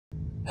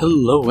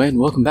Hello and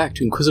welcome back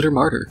to Inquisitor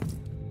Martyr.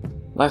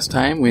 Last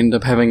time we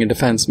ended up having a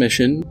defense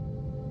mission.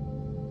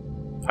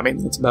 I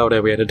mean, that's about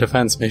it, we had a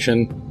defense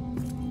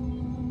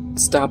mission.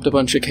 Stopped a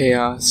bunch of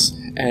chaos,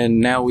 and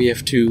now we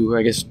have to,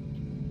 I guess,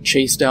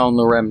 chase down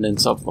the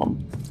remnants of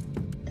them.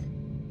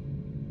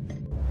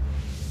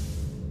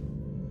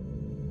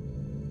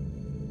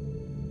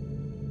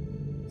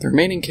 The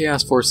remaining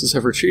chaos forces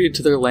have retreated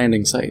to their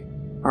landing site.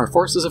 Our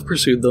forces have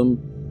pursued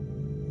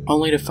them,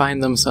 only to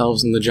find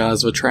themselves in the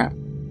jaws of a trap.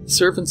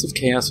 Servants of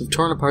chaos have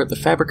torn apart the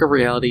fabric of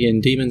reality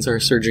and demons are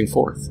surging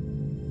forth.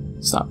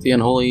 Stop the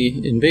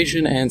unholy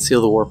invasion and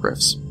seal the warp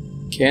rifts.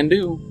 Can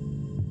do.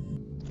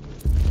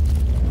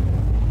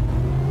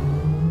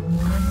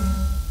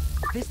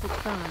 This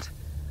looks bad.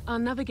 Our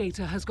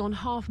navigator has gone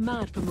half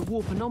mad from the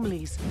warp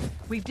anomalies.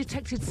 We've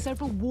detected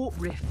several warp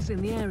rifts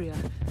in the area.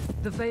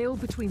 The veil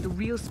between the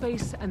real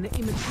space and the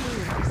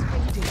immaterial is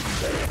fading.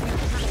 We have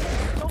to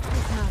stop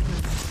this madness.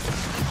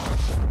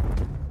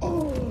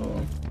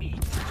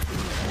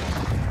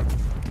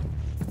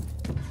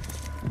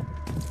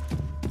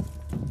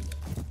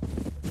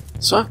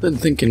 So I've been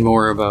thinking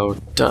more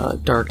about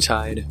Dark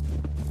Tide,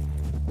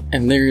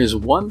 and there is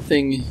one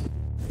thing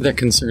that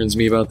concerns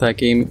me about that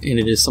game, and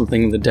it is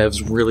something the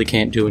devs really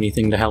can't do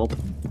anything to help,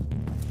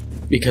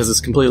 because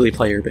it's completely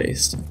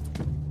player-based.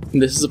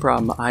 This is a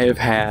problem I have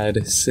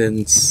had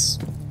since,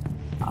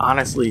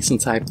 honestly,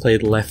 since I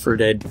played Left 4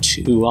 Dead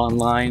 2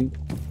 online,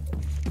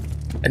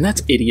 and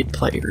that's idiot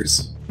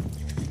players.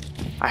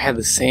 I had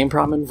the same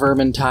problem in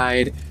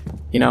Vermintide.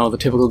 You know, the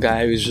typical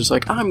guy who's just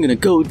like, I'm gonna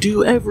go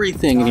do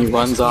everything, and he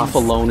runs off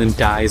alone and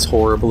dies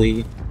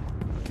horribly.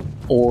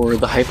 Or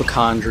the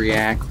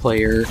hypochondriac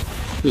player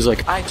who's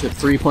like, I took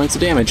 3 points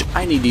of damage,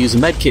 I need to use a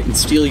medkit and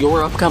steal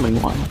your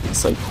upcoming one.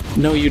 It's like,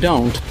 no you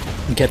don't.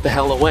 Get the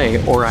hell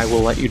away, or I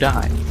will let you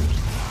die.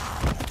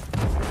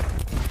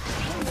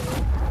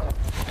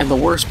 And the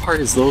worst part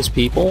is those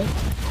people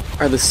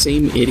are the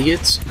same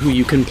idiots who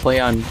you can play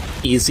on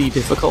easy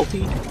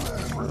difficulty,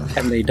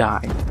 and they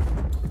die.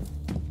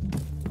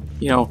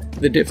 You know,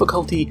 the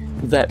difficulty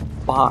that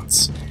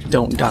bots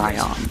don't die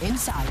on.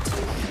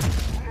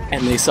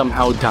 And they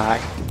somehow die.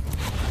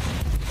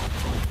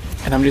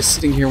 And I'm just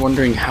sitting here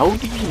wondering, how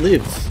do you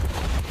live?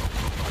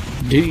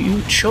 Do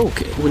you choke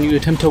when you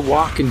attempt to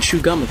walk and chew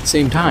gum at the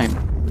same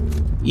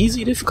time?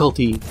 Easy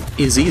difficulty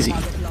is easy.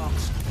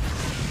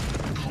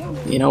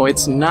 You know,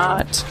 it's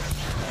not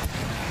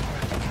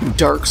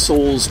Dark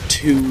Souls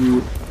 2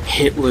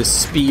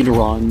 hitless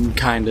speedrun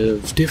kind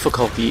of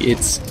difficulty.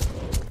 It's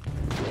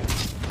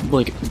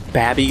like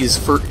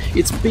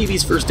it's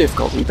baby's first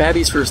difficulty.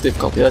 Babby's first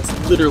difficulty. That's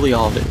literally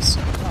all it is.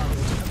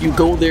 You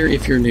go there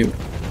if you're new.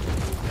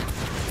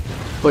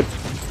 But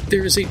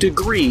there's a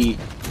degree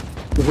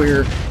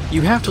where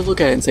you have to look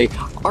at it and say,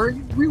 are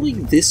you really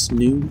this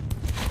new?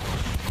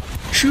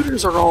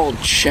 Shooters are all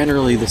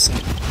generally the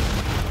same.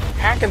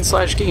 Hack and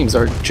slash games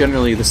are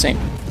generally the same.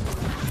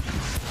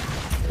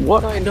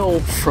 What I know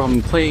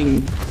from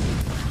playing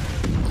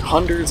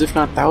hundreds if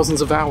not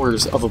thousands of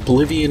hours of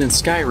Oblivion and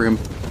Skyrim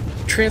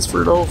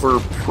transferred over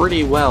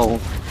pretty well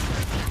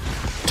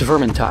to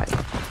Vermintide.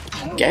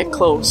 Get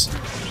close,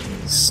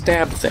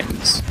 stab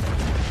things.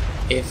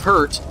 If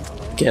hurt,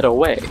 get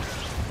away.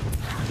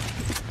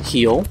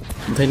 Heal,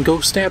 then go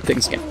stab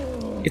things again.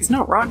 It's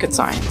not rocket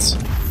science.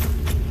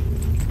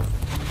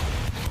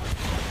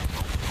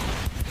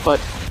 But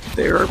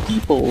there are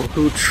people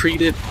who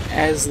treat it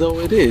as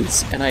though it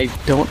is, and I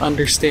don't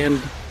understand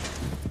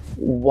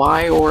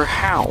why or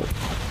how.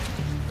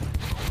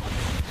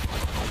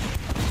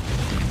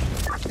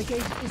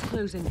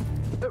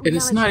 And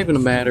it's not even a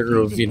matter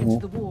of, you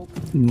know,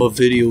 my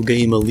video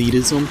game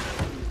elitism.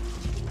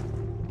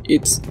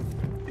 It's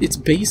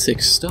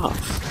basic stuff.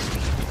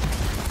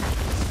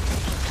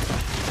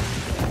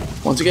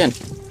 Once again,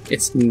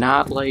 it's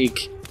not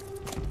like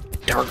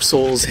Dark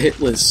Souls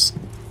hitless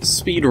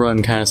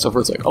speedrun kind of stuff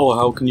where it's like, oh,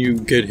 how can you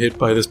get hit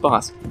by this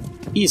boss?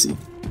 Easy.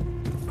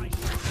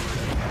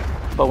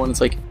 But when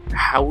it's like,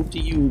 how do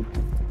you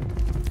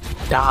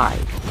die?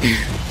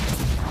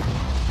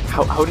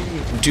 How do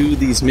you do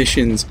these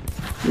missions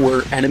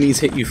where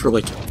enemies hit you for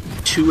like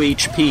 2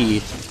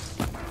 HP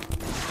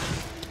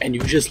and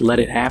you just let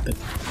it happen?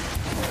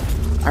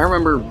 I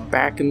remember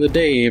back in my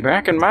day,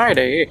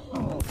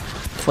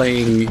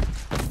 playing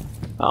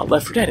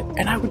Left 4 Dead,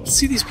 and I would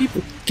see these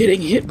people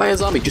getting hit by a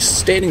zombie just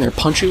standing there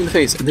punching you in the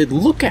face, and they'd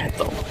look at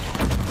them.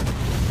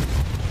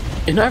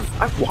 And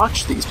I've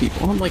watched these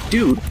people, and I'm like,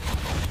 dude,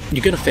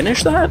 you gonna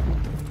finish that?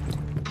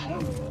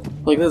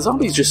 Like, the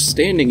zombie's just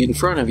standing in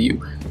front of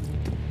you.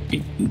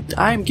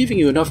 I'm giving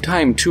you enough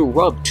time to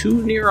rub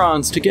 2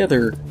 neurons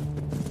together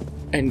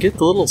and get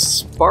the little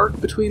spark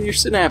between your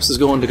synapses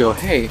going to go,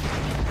 hey,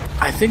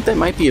 I think that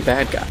might be a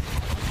bad guy.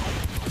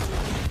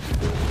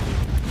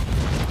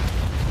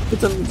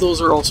 But then those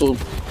are also,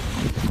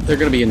 they're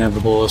going to be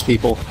inevitable, those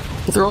people,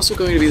 but they're also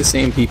going to be the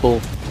same people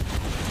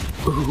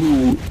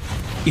who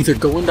either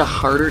go into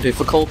harder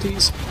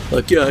difficulties,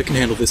 like, yeah, I can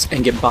handle this,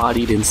 and get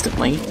bodied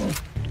instantly,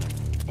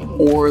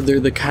 or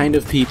they're the kind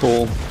of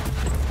people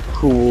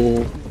who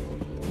will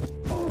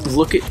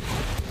look at...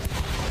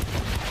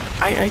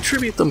 I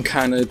attribute them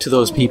kind of to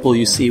those people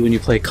you see when you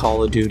play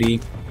Call of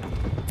Duty,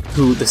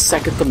 who the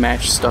second the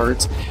match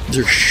starts,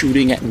 they're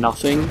shooting at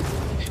nothing.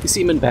 You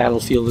see them in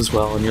Battlefield as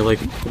well, and you're like,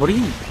 what are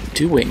you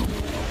doing?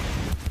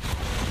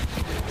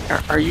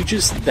 Are you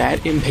just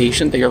that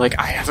impatient that you're like,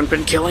 I haven't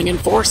been killing in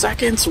 4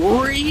 seconds?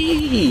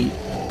 Whee!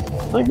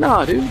 Like,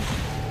 nah, dude.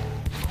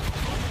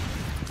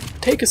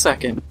 Take a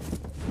second.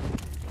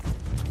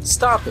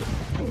 Stop it.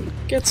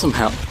 Get some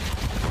help.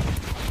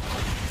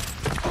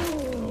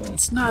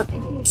 It's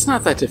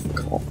not that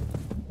difficult.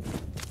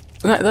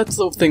 That's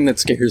the thing that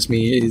scares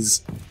me,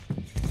 is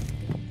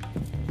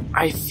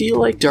I feel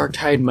like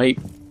Darktide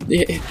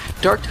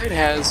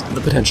has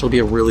the potential to be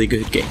a really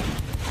good game.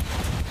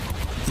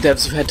 The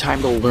devs have had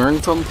time to learn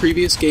from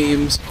previous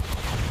games.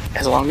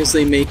 As long as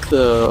they make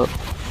the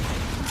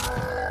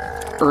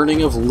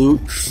earning of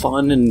loot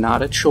fun and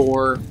not a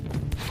chore,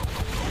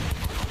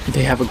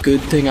 they have a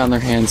good thing on their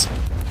hands.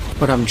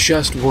 But I'm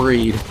just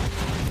worried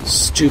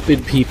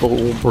stupid people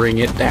will bring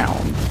it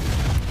down.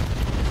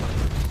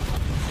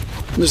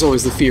 There's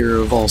always the fear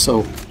of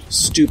also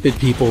stupid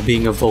people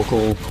being a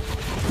vocal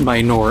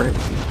minority.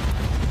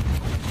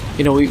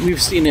 You know,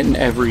 we've seen it in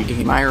every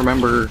game. I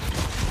remember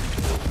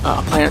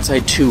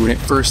PlanetSide 2, when it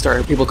first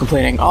started, people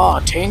complaining, "Oh,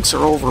 tanks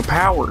are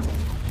overpowered."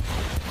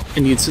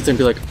 And you'd sit there and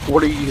be like,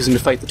 what are you using to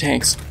fight the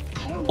tanks?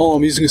 "Oh,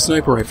 I'm using a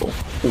sniper rifle."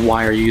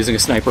 Why are you using a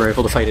sniper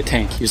rifle to fight a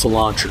tank? Use a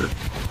launcher.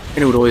 And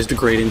it would always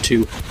degrade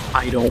into,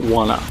 "I don't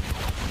wanna."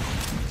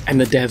 And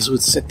the devs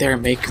would sit there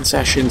and make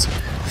concessions.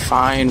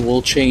 "Fine,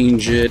 we'll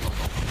change it."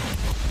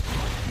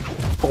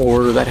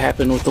 Or that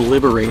happened with the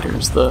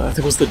Liberators. I think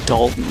it was the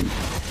Dalton.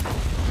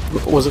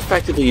 It was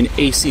effectively an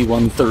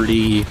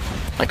AC-130,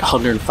 like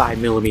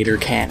 105mm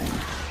cannon.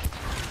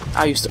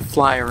 I used to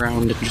fly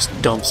around and just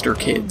dumpster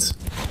kids.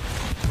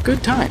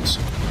 Good times.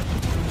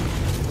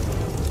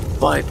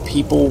 But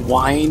people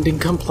whined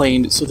and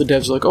complained, so the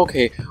devs were like,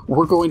 okay,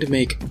 we're going to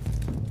make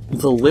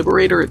the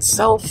Liberator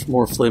itself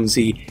more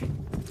flimsy,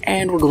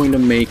 and we're going to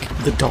make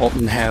the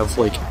Dalton have,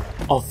 like,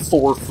 a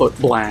 4-foot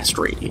blast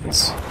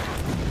radius.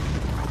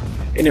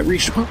 And it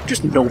reached a point where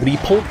just nobody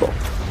pulled them.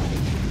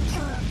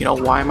 You know,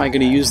 why am I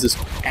going to use this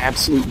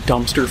absolute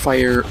dumpster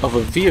fire of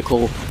a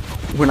vehicle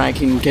when I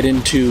can get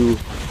into,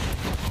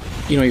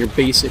 you know, your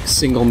basic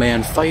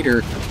single-man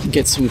fighter,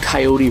 get some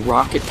Coyote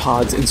rocket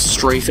pods and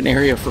strafe an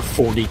area for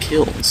 40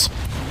 kills?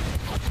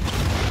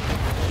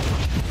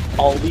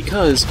 All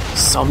because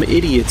some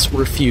idiots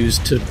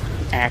refused to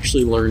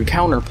actually learn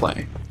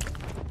counterplay.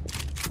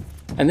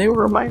 And they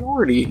were a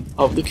minority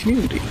of the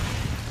community.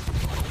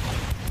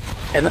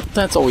 And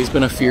that's always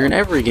been a fear in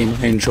every game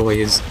I enjoy,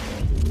 is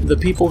the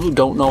people who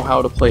don't know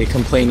how to play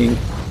complaining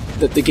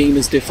that the game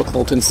is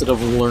difficult instead of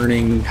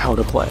learning how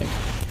to play.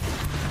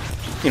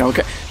 You know,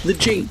 the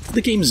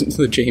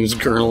game's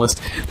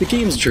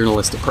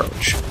journalist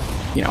approach.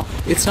 You know,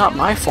 it's not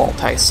my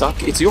fault I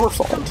suck, it's your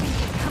fault.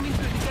 Coming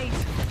through the gate.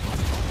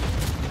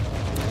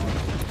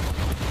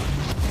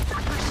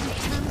 We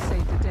can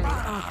save the day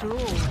after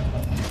all.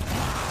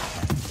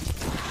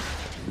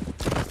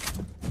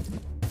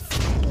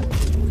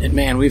 And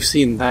man, we've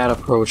seen that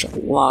approach a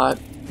lot.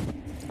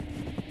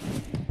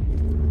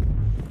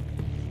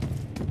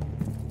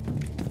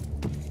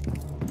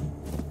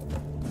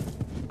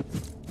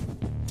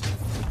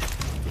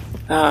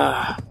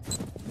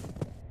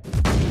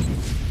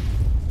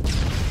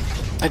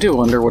 I do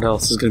wonder what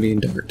else is going to be in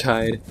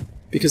Darktide,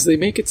 because they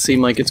make it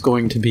seem like it's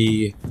going to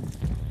be...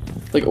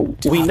 Like,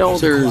 we know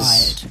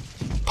there's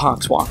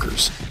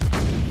Poxwalkers.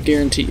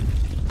 Guaranteed.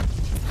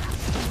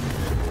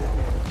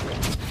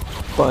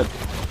 But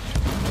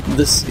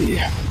this...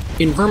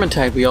 In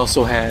Vermintide we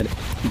also had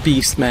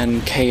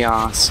Beastmen,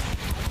 Chaos...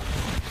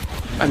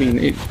 I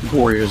mean,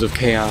 Warriors of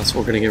Chaos,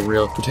 we're going to get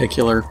real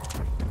particular.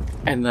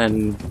 And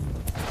then...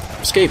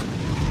 Skaven.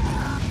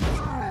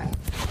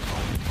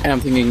 And I'm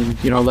thinking,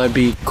 you know, that'd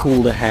be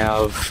cool to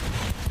have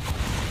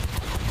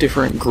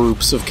different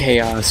groups of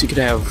chaos. You could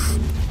have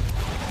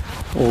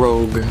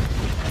rogue,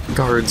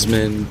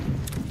 guardsmen,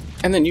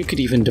 and then you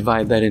could even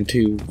divide that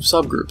into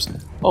subgroups.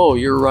 Oh,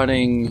 you're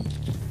running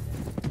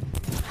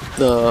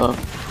the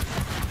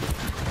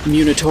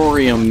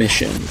Munitorium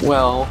mission.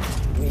 Well,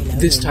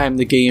 this time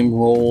the game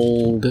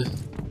rolled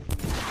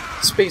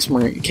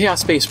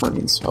Chaos Space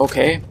Marines.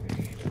 Okay.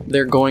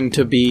 They're going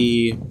to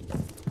be,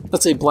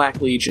 let's say,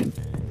 Black Legion.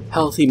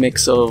 Healthy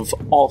mix of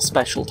all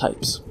special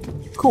types.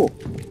 Cool.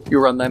 You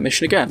run that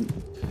mission again.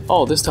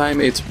 Oh, this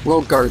time it's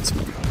Rogue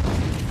Guardsmen.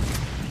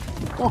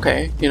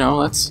 Okay, you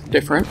know, that's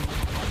different.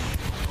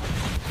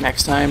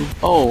 Next time,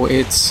 oh,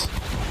 it's,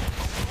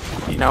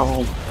 you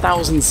know,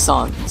 Thousand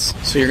Suns.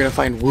 So you're gonna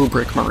find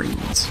Rubric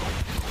Marines.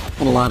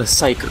 And a lot of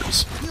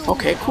Psychers.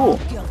 Okay, cool.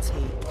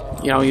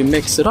 You know, you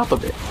mix it up a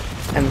bit.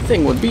 And the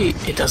thing would be,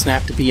 it doesn't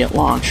have to be at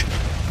launch.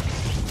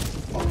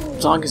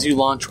 As long as you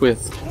launch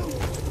with,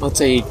 let's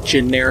say,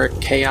 generic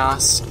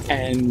chaos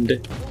and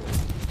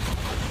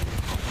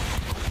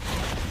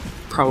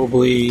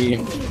probably...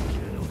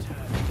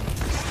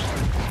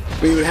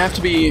 We would have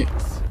to be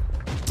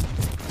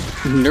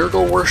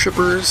Nurgle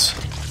worshippers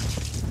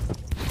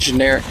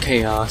generic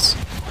chaos.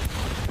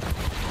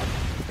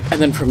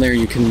 And then from there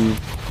you can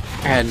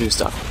add new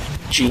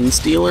stuff. Gene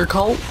Stealer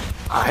cult?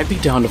 I'd be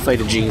down to fight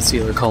a Gene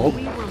Stealer cult.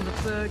 We were on the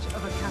verge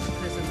of a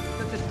cataclysm,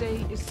 but the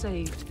day is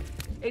saved.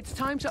 It's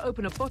time to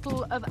open a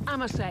bottle of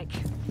Amasek.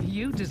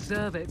 You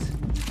deserve it.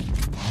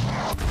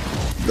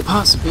 The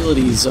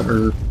possibilities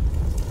are,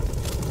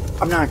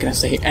 I'm not gonna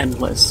say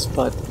endless,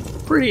 but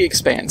pretty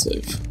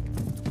expansive.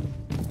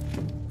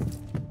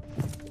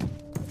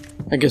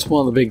 I guess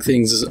one of the big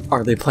things is,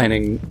 are they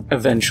planning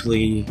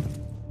eventually,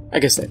 I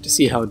guess they have to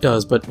see how it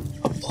does, but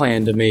a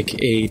plan to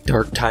make a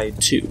Dark Tide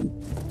 2,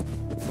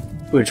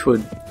 which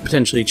would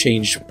potentially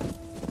change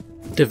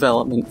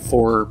development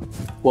for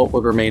what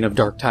would remain of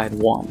Dark Tide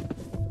 1.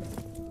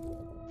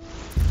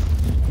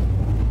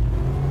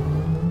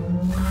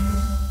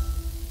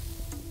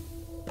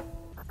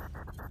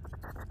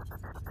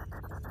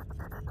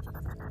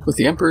 With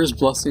the Emperor's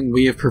blessing,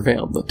 we have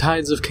prevailed. The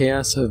tides of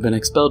chaos have been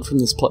expelled from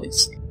this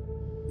place.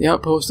 The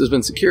outpost has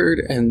been secured,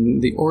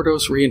 and the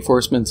Ordos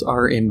reinforcements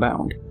are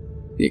inbound.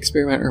 The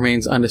experiment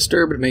remains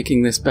undisturbed,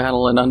 making this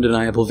battle an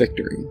undeniable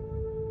victory.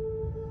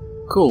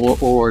 Cool, what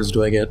rewards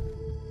do I get?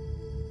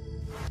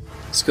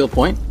 Skill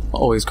point,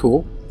 always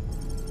cool.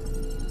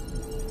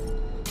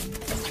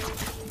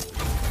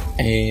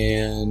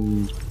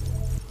 And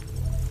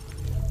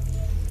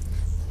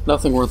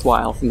nothing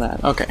worthwhile from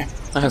that. Okay,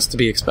 that has to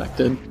be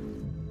expected.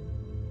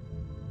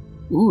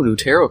 Ooh, new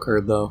tarot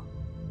card though.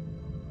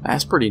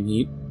 That's pretty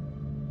neat.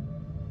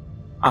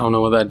 I don't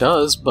know what that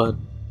does, but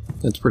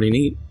that's pretty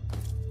neat.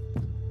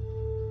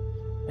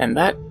 And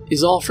that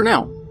is all for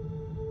now.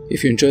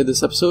 If you enjoyed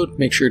this episode,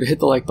 make sure to hit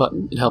the like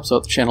button. It helps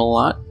out the channel a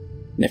lot.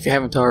 And if you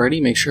haven't already,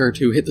 make sure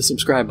to hit the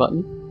subscribe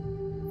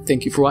button.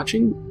 Thank you for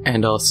watching,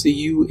 and I'll see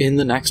you in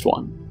the next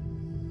one.